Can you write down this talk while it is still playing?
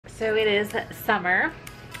So it is summer,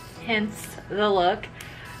 hence the look,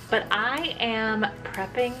 but I am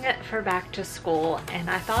prepping for back to school and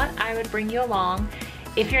I thought I would bring you along.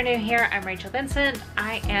 If you're new here, I'm Rachel Vincent.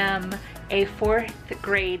 I am a 4th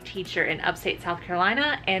grade teacher in upstate South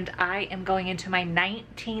Carolina, and I am going into my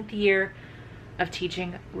 19th year of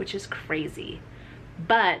teaching, which is crazy.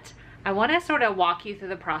 But I want to sort of walk you through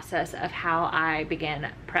the process of how I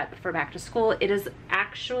began prep for back to school. It is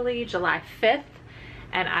actually July 5th,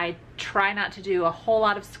 and I try not to do a whole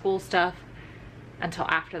lot of school stuff until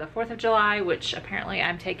after the 4th of July, which apparently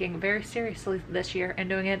I'm taking very seriously this year and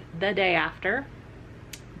doing it the day after.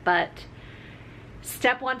 But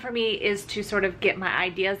step one for me is to sort of get my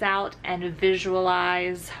ideas out and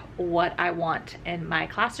visualize what I want in my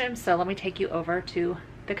classroom. So let me take you over to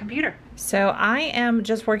the computer. So I am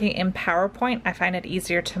just working in PowerPoint. I find it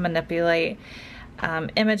easier to manipulate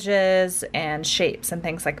images and shapes and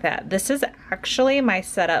things like that. This is actually my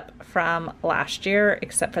setup from last year,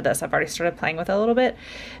 except for this. I've already started playing with it a little bit.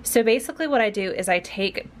 So basically what I do is I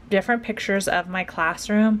take different pictures of my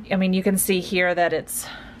classroom. I mean, you can see here that it's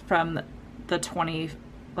from the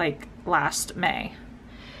last May.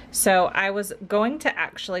 So I was going to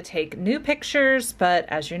actually take new pictures, but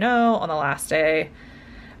as you know, on the last day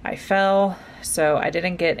I fell, so I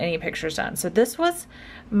didn't get any pictures done. So this was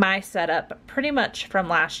my setup pretty much from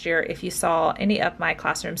last year. If you saw any of my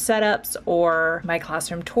classroom setups or my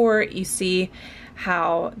classroom tour, you see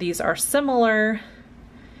how these are similar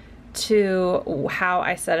to how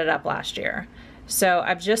I set it up last year. So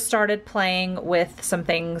I've just started playing with some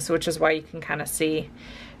things, which is why you can kind of see.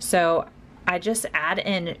 So I just add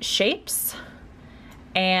in shapes,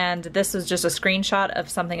 and this is just a screenshot of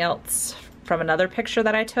something else from another picture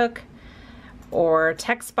that I took, or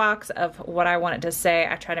text box of what I want it to say.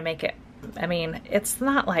 I try to make it, I mean, it's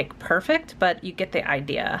not like perfect, but you get the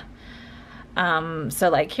idea. So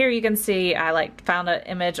like here you can see I found an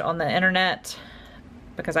image on the internet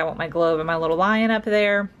because I want my globe and my little lion up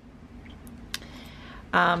there.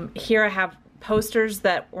 Here I have posters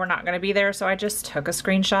that were not going to be there, so I just took a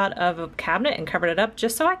screenshot of a cabinet and covered it up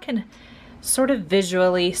just so I can sort of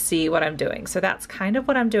visually see what I'm doing. So that's kind of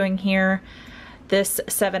what I'm doing here. This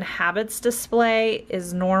 7 Habits display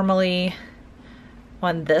is normally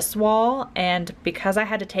on this wall, and because I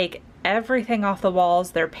had to take everything off the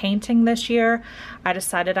walls, they're painting this year, I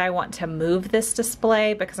decided I want to move this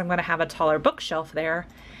display because I'm going to have a taller bookshelf there,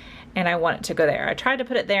 and I want it to go there. I tried to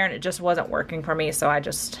put it there and it just wasn't working for me, so I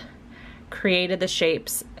just created the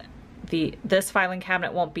shapes. This filing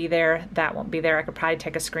cabinet won't be there, that won't be there. I could probably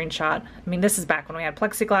take a screenshot. I mean, this is back when we had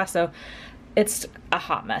plexiglass, so it's a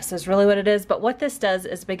hot mess is really what it is. But what this does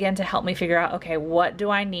is begin to help me figure out, okay, what do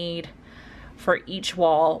I need for each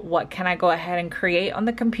wall? What can I go ahead and create on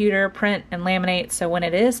the computer, print and laminate, so when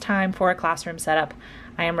it is time for a classroom setup,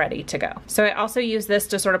 I am ready to go. So I also use this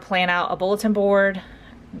to sort of plan out a bulletin board.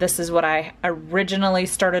 This is what I originally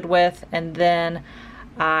started with, and then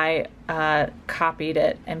I copied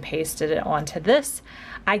it and pasted it onto this.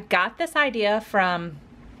 I got this idea from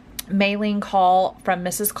Maylene Call from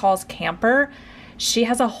Mrs. Call's Camper. She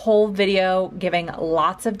has a whole video giving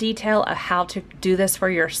lots of detail of how to do this for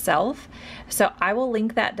yourself. So I will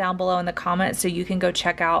link that down below in the comments so you can go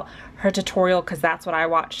check out her tutorial, because that's what I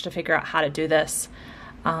watched to figure out how to do this.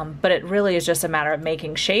 But it really is just a matter of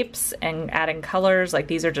making shapes and adding colors. Like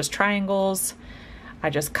these are just triangles. I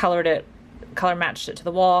just color matched it to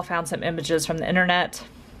the wall, found some images from the internet,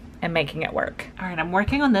 and making it work. All right, I'm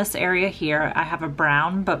working on this area here. I have a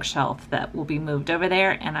brown bookshelf that will be moved over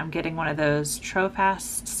there, and I'm getting one of those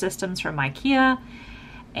Trofast systems from IKEA.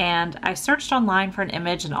 And I searched online for an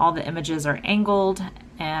image, and all the images are angled,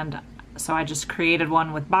 and so I just created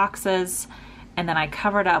one with boxes, and then I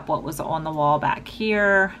covered up what was on the wall back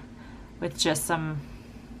here with just some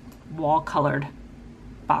wall colored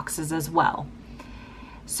boxes as well.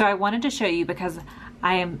 So I wanted to show you because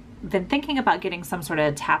I am been thinking about getting some sort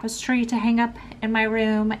of tapestry to hang up in my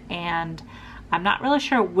room, and I'm not really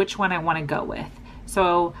sure which one I want to go with.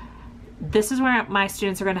 So this is where my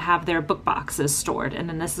students are going to have their book boxes stored, and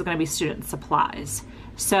then this is going to be student supplies.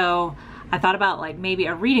 So I thought about like maybe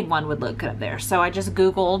a reading one would look good up there. So I just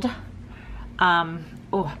Googled,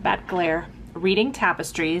 oh, bad glare, reading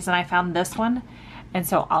tapestries, and I found this one. And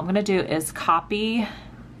so all I'm going to do is copy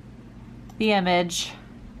the image,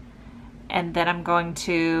 and then I'm going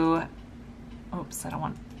to, oops, I don't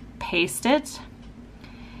want to paste it.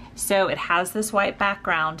 So it has this white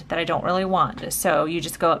background that I don't really want. So you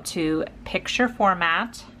just go up to picture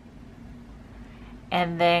format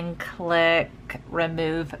and then click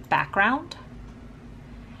remove background.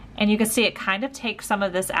 And you can see it kind of takes some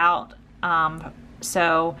of this out.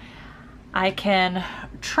 So I can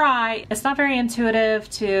try. It's not very intuitive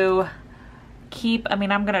to keep, I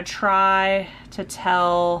mean, I'm gonna try to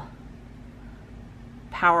tell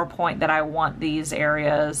PowerPoint that I want these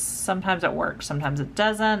areas. Sometimes it works, sometimes it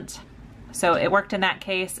doesn't. So it worked in that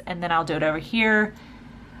case, and then I'll do it over here.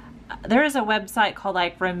 There is a website called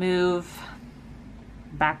like Remove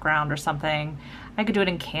Background or something. I could do it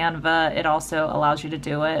in Canva. It also allows you to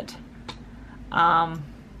do it.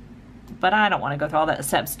 But I don't want to go through all that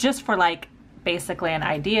steps, just for like basically an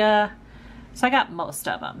idea. So I got most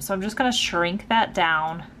of them. So I'm just going to shrink that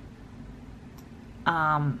down.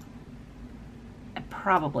 It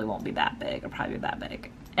probably won't be that big. It'll probably be that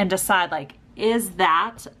big. And decide like, is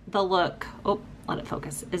that the look? Oh, let it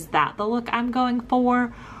focus. Is that the look I'm going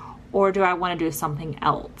for? Or do I want to do something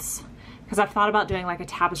else? Because I've thought about doing like a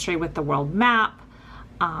tapestry with the world map.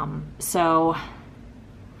 So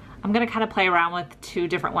I'm gonna kind of play around with 2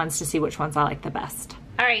 different ones to see which ones I like the best.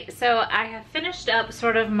 All right, so I have finished up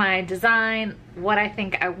sort of my design, what I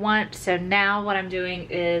think I want. So now what I'm doing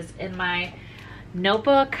is in my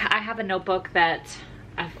notebook, I have a notebook that,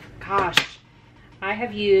 I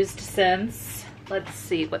have used since, let's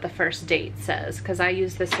see what the first date says, because I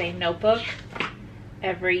use the same notebook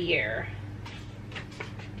every year.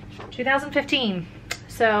 2015,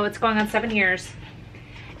 so it's going on 7 years.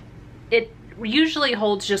 It usually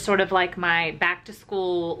holds just sort of like my back to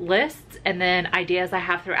school lists and then ideas I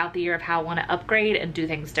have throughout the year of how I want to upgrade and do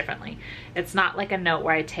things differently. It's not like a note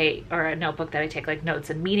where I take, or a notebook that I take like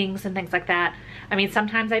notes in meetings and things like that. I mean,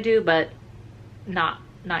 sometimes I do, but not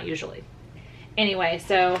usually. Anyway,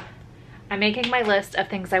 so I'm making my list of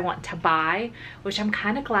things I want to buy, which I'm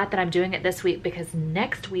kind of glad that I'm doing it this week because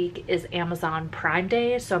next week is Amazon Prime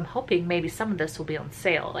Day. So I'm hoping maybe some of this will be on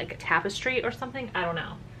sale, like a tapestry or something. I don't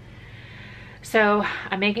know. So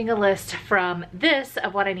I'm making a list from this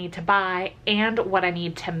of what I need to buy and what I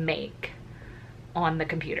need to make on the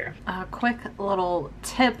computer. A quick little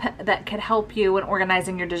tip that could help you when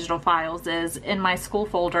organizing your digital files is in my school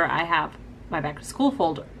folder, I have my back to school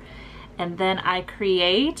folder. And then I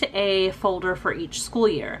create a folder for each school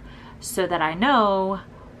year so that I know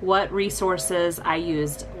what resources I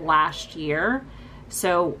used last year.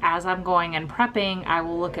 So as I'm going and prepping, I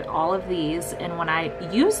will look at all of these, and when I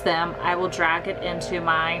use them, I will drag it into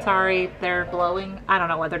my, sorry, they're blowing. I don't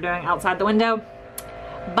know what they're doing outside the window,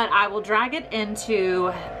 but I will drag it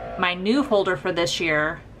into my new folder for this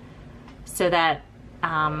year so that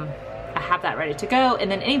I have that ready to go. And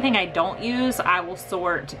then anything I don't use, I will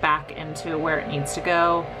sort back into where it needs to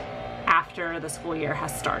go after the school year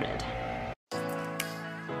has started.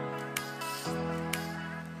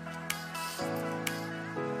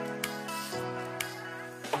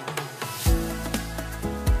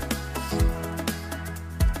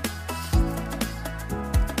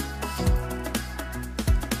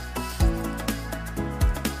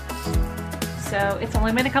 So it's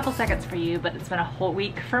only been a couple seconds for you, but it's been a whole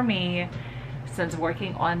week for me since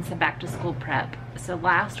working on some back to school prep. So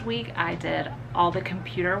last week I did all the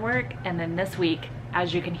computer work, and then this week,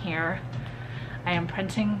 as you can hear, I am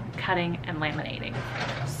printing, cutting, and laminating.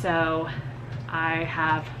 So I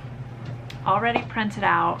have already printed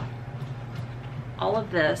out all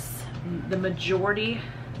of this. The majority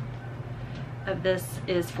of this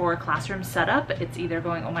is for classroom setup. It's either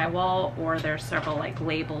going on my wall or there's several like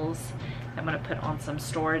labels I'm gonna put on some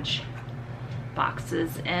storage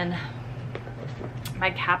boxes in my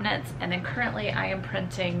cabinets. And then currently I am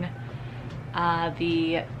printing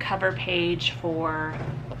the cover page for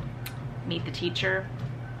Meet the Teacher.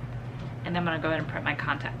 And then I'm gonna go ahead and print my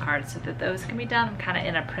contact cards so that those can be done. I'm kind of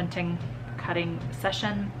in a printing, cutting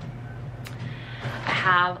session.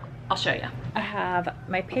 I'll show you. I have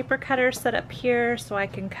my paper cutter set up here so I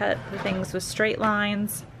can cut the things with straight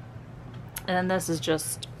lines. And then this is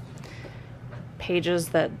just pages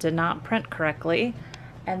that did not print correctly.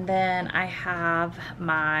 And then I have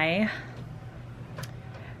my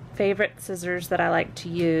favorite scissors that I like to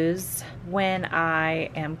use when I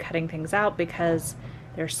am cutting things out because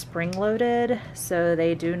they're spring-loaded, so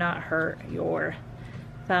they do not hurt your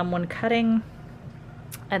thumb when cutting.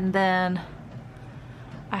 And then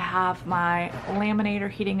I have my laminator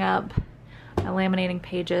heating up, my laminating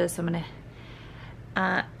pages. So I'm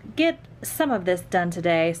gonna get some of this done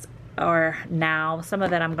today, or now. Some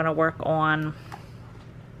of it I'm gonna work on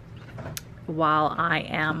while I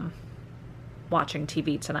am watching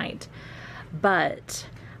TV tonight. But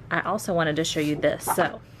I also wanted to show you this.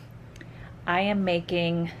 So I am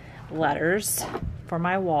making letters for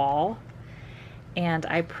my wall, and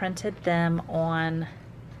I printed them on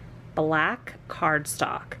black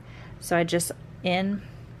cardstock. So I just, in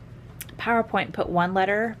PowerPoint, put one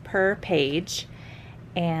letter per page,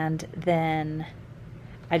 And then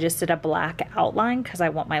I just did a black outline because I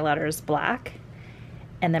want my letters black,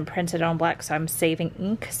 and then printed on black, so I'm saving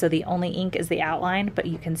ink. So the only ink is the outline, but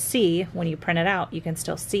you can see when you print it out, you can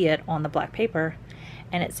still see it on the black paper,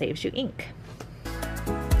 and it saves you ink.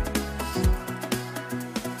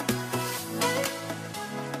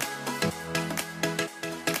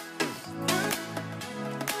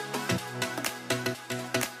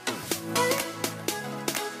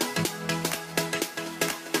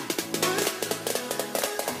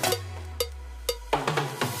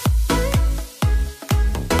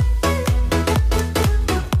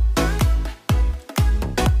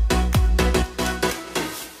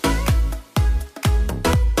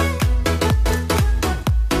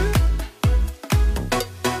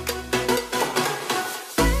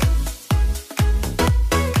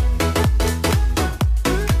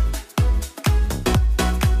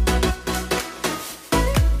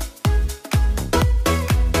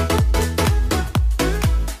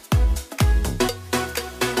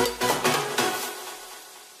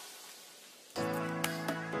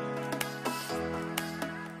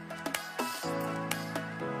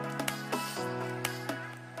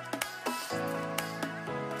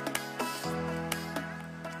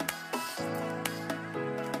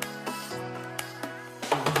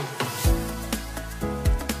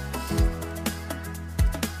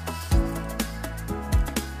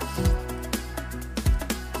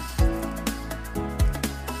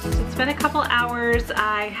 It's been a couple hours.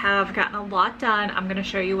 I have gotten a lot done. I'm going to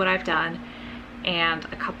show you what I've done and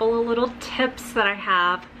a couple of little tips that I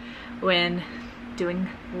have when doing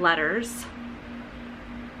letters,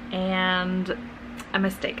 and a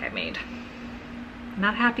mistake I made.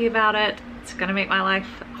 Not happy about it. It's going to make my life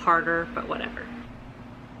harder, but whatever.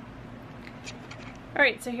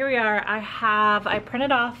 Alright, so here we are. I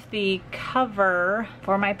printed off the cover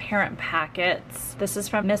for my parent packets. This is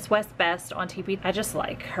from Miss West Best on TP. I just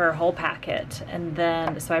like her whole packet. And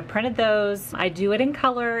then, so I printed those. I do it in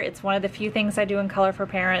color. It's one of the few things I do in color for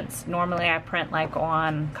parents. Normally I print like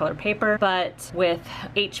on colored paper, but with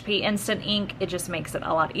HP Instant Ink, it just makes it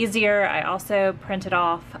a lot easier. I also printed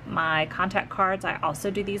off my contact cards. I also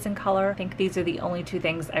do these in color. I think these are the only two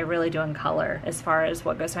things I really do in color as far as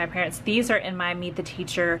what goes to my parents. These are in my Meet the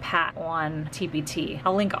Teacher pack on TPT.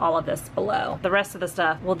 I'll link all of this below. The rest of the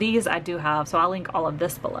stuff, well, these I do have, so I'll link all of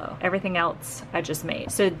this below. Everything else I just made.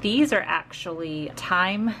 So these are actually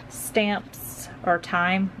time stamps, or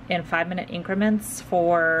time in 5-minute increments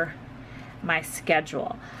for my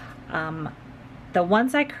schedule. The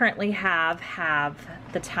ones I currently have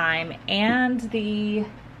the time and the,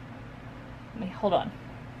 hold on.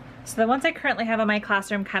 So the ones I currently have in my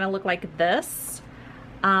classroom kind of look like this.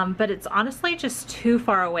 But it's honestly just too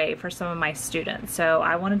far away for some of my students. So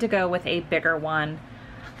I wanted to go with a bigger one.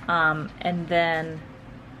 And then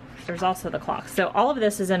there's also the clock. So all of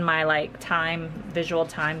this is in my like visual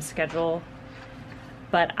time schedule.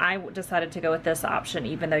 But I decided to go with this option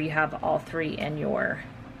even though you have all three in your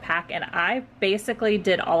pack. And I basically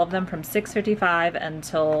did all of them from 6:55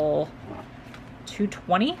 until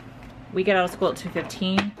 2:20. We get out of school at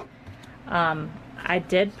 2:15. I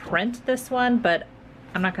did print this one, but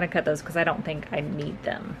I'm not going to cut those because I don't think I need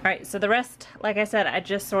them. All right, so the rest, like I said, I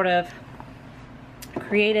just sort of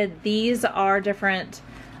created. These are different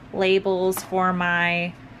labels for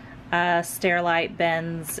my Sterilite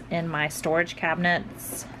bins in my storage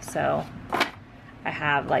cabinets. So I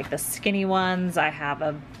have like the skinny ones. I have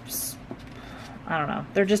I don't know.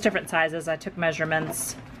 They're just different sizes. I took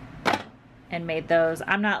measurements and made those.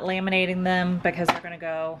 I'm not laminating them because they're going to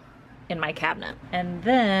go in my cabinet. And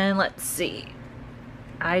then let's see.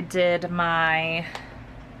 I did my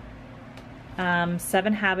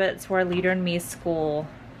 7 Habits for a Leader in Me school.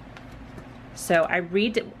 So I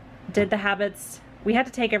did the habits. We had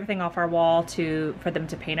to take everything off our wall for them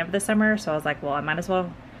to paint over the summer. So I was like, well, I might as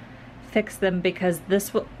well fix them because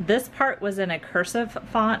this part was in a cursive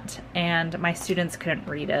font and my students couldn't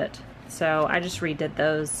read it. So I just redid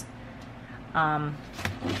those.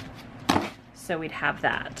 So we'd have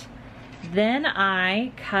that. Then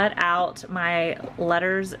I cut out my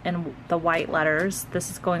letters in the white letters.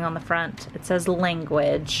 This is going on the front. It says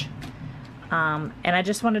language. And I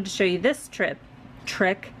just wanted to show you this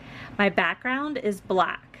trick. My background is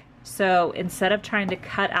black. So instead of trying to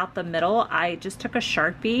cut out the middle, I just took a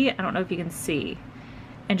Sharpie, I don't know if you can see,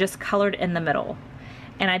 and just colored in the middle.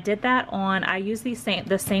 And I did that on, I use the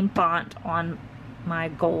same font on my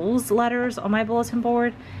goals letters on my bulletin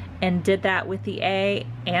board, and did that with the A,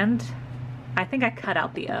 and I think I cut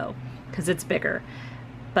out the O because it's bigger,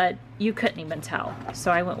 but you couldn't even tell.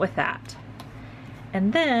 So I went with that.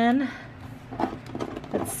 And then,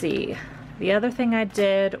 let's see, The other thing I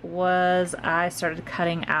did was I started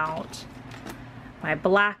cutting out my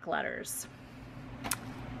black letters.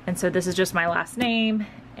 And so this is just my last name,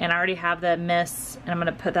 and I already have the miss, and I'm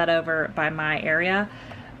gonna put that over by my area.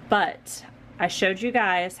 But I showed you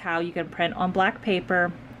guys how you can print on black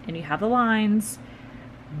paper and you have the lines,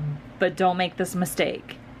 but don't make this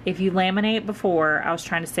mistake. If you laminate before, I was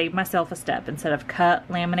trying to save myself a step. Instead of cut,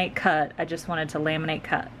 laminate, cut, I just wanted to laminate,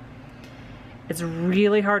 cut. It's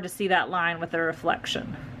really hard to see that line with the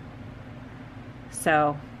reflection.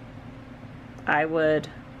 So I would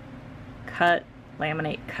cut,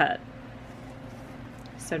 laminate, cut.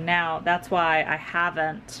 So now that's why I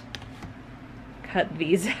haven't cut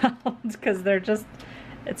these out, because they're just,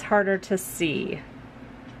 it's harder to see.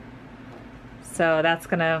 So that's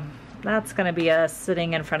gonna be a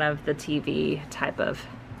sitting in front of the TV type of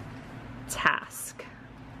task.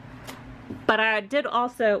 But I did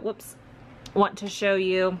also, whoops, want to show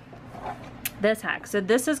you this hack. So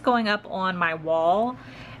this is going up on my wall,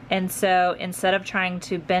 and so instead of trying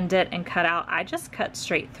to bend it and cut out, I just cut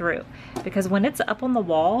straight through, because when it's up on the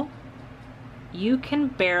wall, you can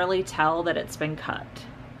barely tell that it's been cut.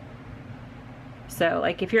 So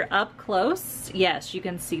like if you're up close, yes, you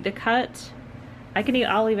can see the cut.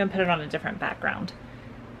 I'll even put it on a different background.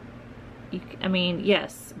 I mean,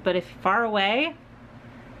 yes, but if far away,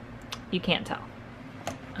 you can't tell.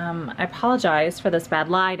 I apologize for this bad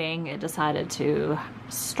lighting. It decided to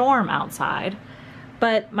storm outside.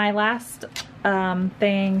 But my last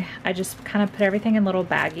thing, I just kind of put everything in little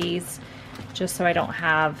baggies just so I don't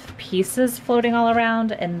have pieces floating all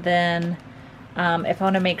around. And then if I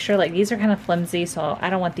want to make sure, like these are kind of flimsy, so I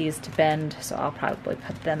don't want these to bend, so I'll probably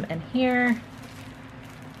put them in here.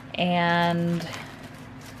 And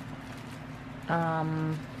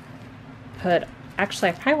actually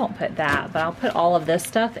I probably won't put that, but I'll put all of this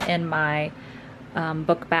stuff in my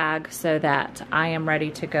book bag so that I am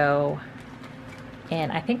ready to go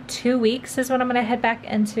in, I think 2 weeks is when I'm gonna head back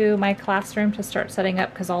into my classroom to start setting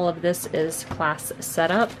up, because all of this is class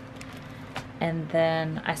setup, and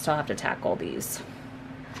then I still have to tackle these.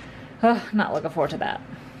 Oh, not looking forward to that.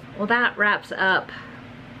 Well, that wraps up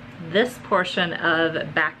this portion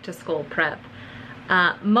of back to school prep.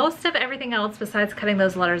 Most of everything else besides cutting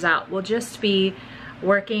those letters out will just be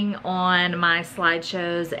working on my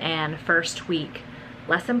slideshows and first week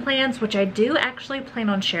lesson plans, which I do actually plan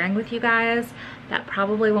on sharing with you guys. That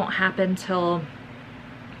probably won't happen till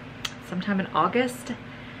sometime in August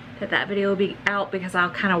that video will be out, because I'll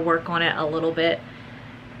kind of work on it a little bit,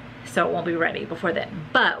 so it won't be ready before then.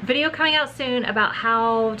 But video coming out soon about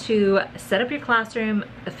how to set up your classroom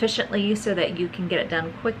efficiently so that you can get it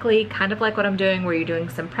done quickly, kind of like what I'm doing, where you're doing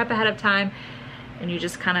some prep ahead of time and you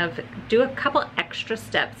just kind of do a couple extra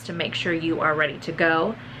steps to make sure you are ready to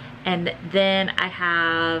go. And then I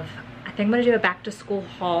think I'm gonna do a back to school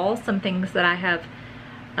haul, some things that I have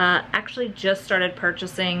actually just started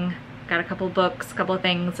purchasing. Got a couple books, a couple of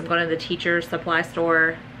things. I'm going to the teacher's supply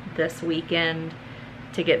store this weekend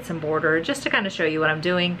to get some border, just to kind of show you what I'm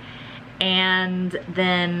doing. And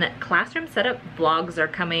then classroom setup vlogs are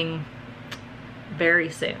coming very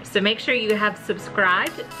soon. So make sure you have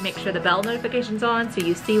subscribed, make sure the bell notification's on so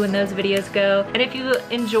you see when those videos go. And if you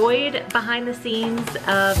enjoyed behind the scenes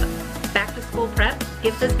of back to school prep,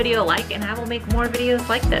 give this video a like and I will make more videos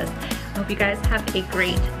like this. I hope you guys have a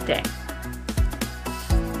great day.